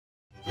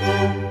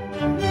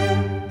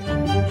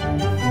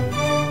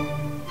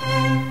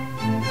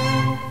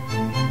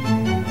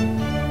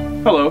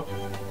Hello,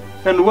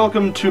 and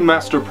welcome to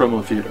Master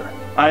Promo Theater.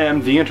 I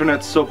am the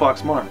Internet's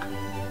Soapbox Mark.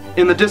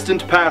 In the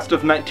distant past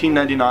of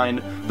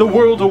 1999, the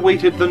world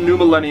awaited the new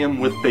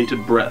millennium with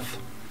bated breath.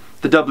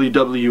 The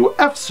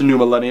WWF's new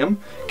millennium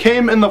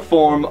came in the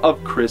form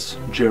of Chris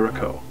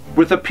Jericho.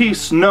 With a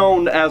piece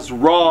known as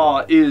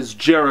Raw is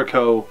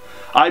Jericho,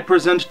 I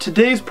present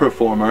today's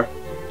performer,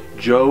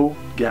 Joe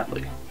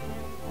Galli.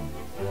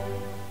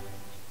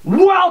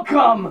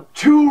 Welcome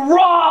to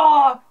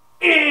Raw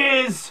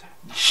is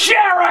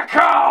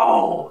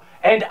Jericho!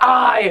 And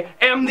I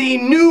am the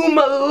new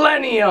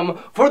millennium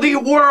for the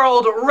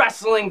World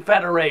Wrestling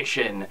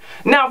Federation.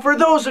 Now, for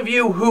those of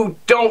you who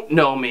don't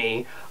know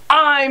me,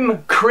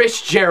 I'm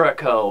Chris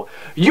Jericho,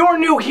 your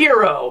new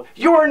hero,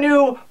 your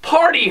new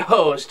party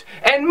host,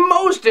 and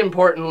most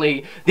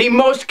importantly, the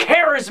most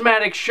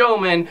charismatic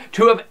showman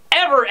to have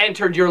ever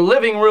entered your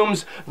living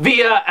rooms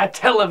via a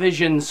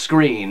television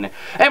screen.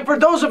 And for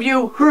those of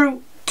you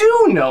who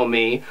do know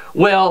me,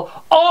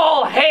 well,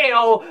 all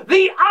hail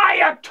the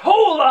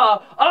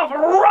Ayatollah of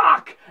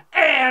rock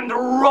and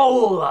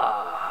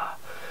rolla.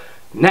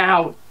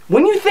 Now,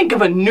 when you think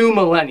of a new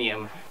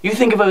millennium, you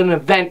think of an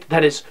event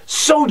that is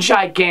so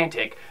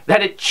gigantic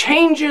that it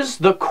changes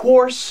the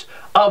course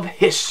of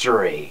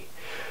history.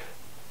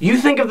 You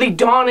think of the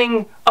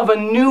dawning of a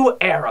new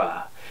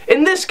era.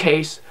 In this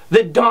case,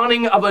 the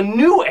dawning of a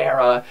new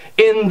era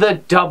in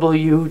the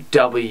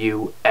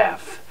WWF.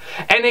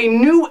 And a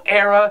new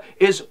era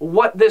is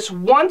what this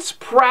once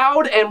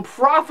proud and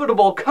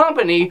profitable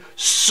company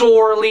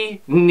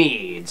sorely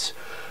needs.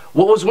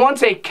 What was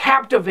once a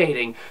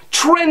captivating,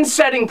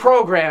 trend-setting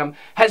program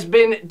has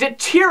been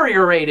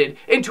deteriorated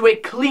into a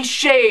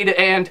cliched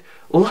and,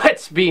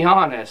 let's be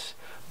honest,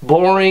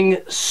 boring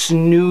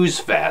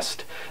snooze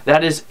fest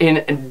that is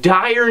in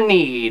dire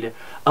need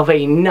of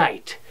a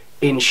knight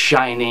in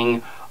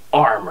shining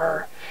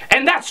armor.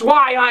 And that's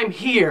why I'm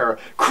here.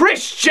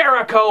 Chris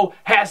Jericho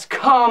has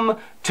come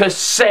to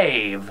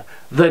save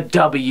the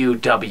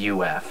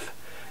WWF.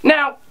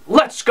 Now,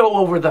 let's go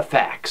over the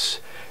facts.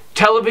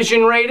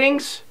 Television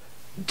ratings?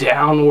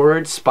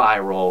 Downward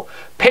spiral.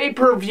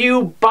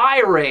 Pay-per-view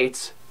buy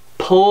rates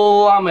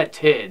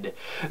plummeted.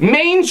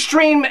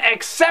 Mainstream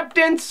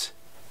acceptance?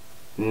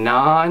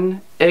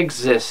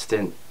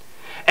 Non-existent.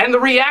 And the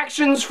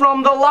reactions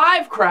from the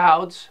live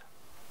crowds?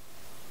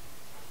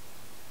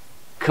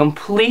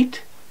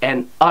 Complete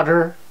and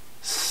utter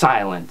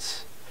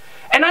silence.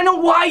 And I know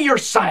why you're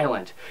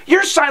silent.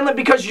 You're silent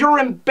because you're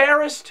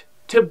embarrassed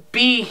to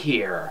be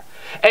here.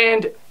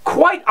 And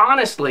quite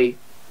honestly,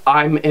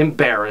 I'm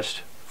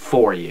embarrassed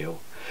for you.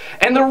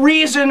 And the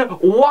reason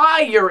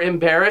why you're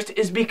embarrassed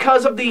is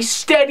because of the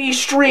steady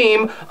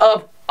stream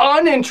of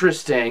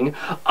uninteresting,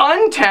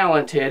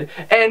 untalented,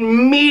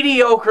 and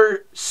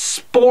mediocre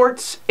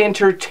sports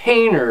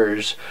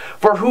entertainers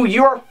for who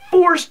you're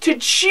forced to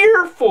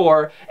cheer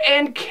for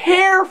and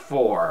care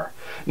for.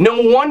 No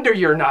wonder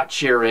you're not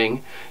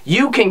cheering.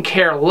 You can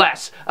care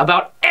less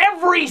about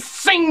every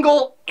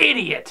single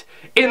idiot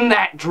in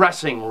that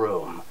dressing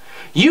room.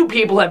 You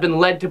people have been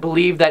led to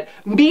believe that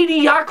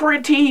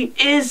mediocrity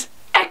is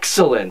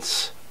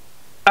excellence.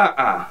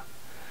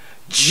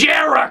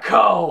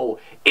 Jericho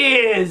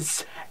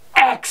is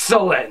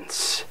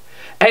excellence.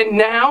 And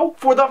now,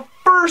 for the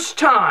first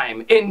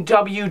time in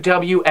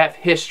WWF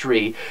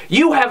history,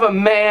 you have a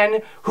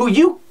man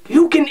who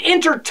can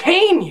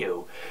entertain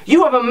you.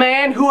 You have a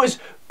man who is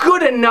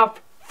good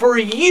enough for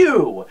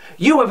you.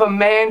 You have a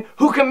man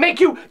who can make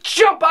you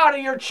jump out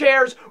of your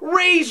chairs,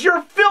 raise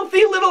your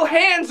filthy little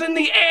hands in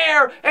the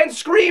air, and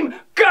scream,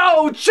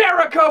 "Go,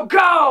 Jericho,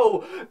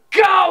 go!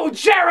 Go,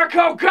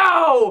 Jericho,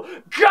 go!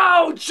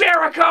 Go,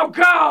 Jericho,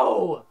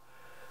 go!"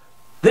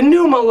 The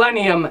new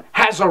millennium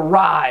has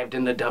arrived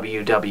in the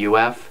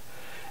WWF.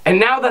 And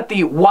now that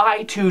the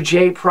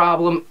Y2J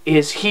problem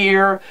is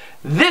here,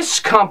 this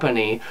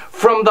company,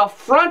 from the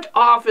front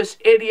office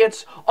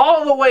idiots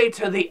all the way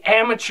to the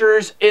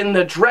amateurs in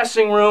the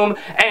dressing room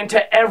and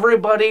to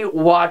everybody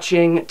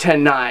watching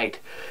tonight,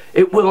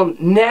 it will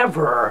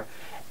never,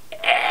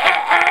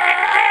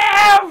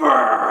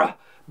 ever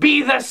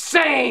be the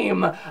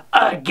same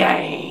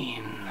again.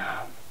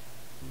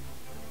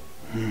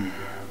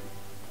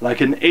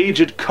 Like an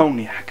aged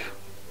cognac.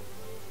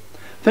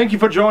 Thank you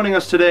for joining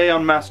us today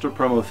on Master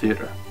Promo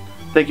Theater.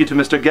 Thank you to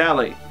Mr.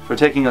 Galli for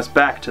taking us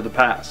back to the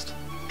past.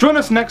 Join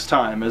us next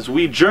time as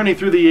we journey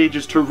through the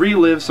ages to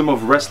relive some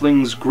of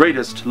wrestling's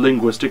greatest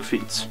linguistic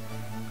feats.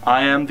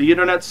 I am the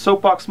Internet's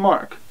Soapbox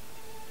Mark.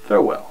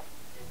 Farewell.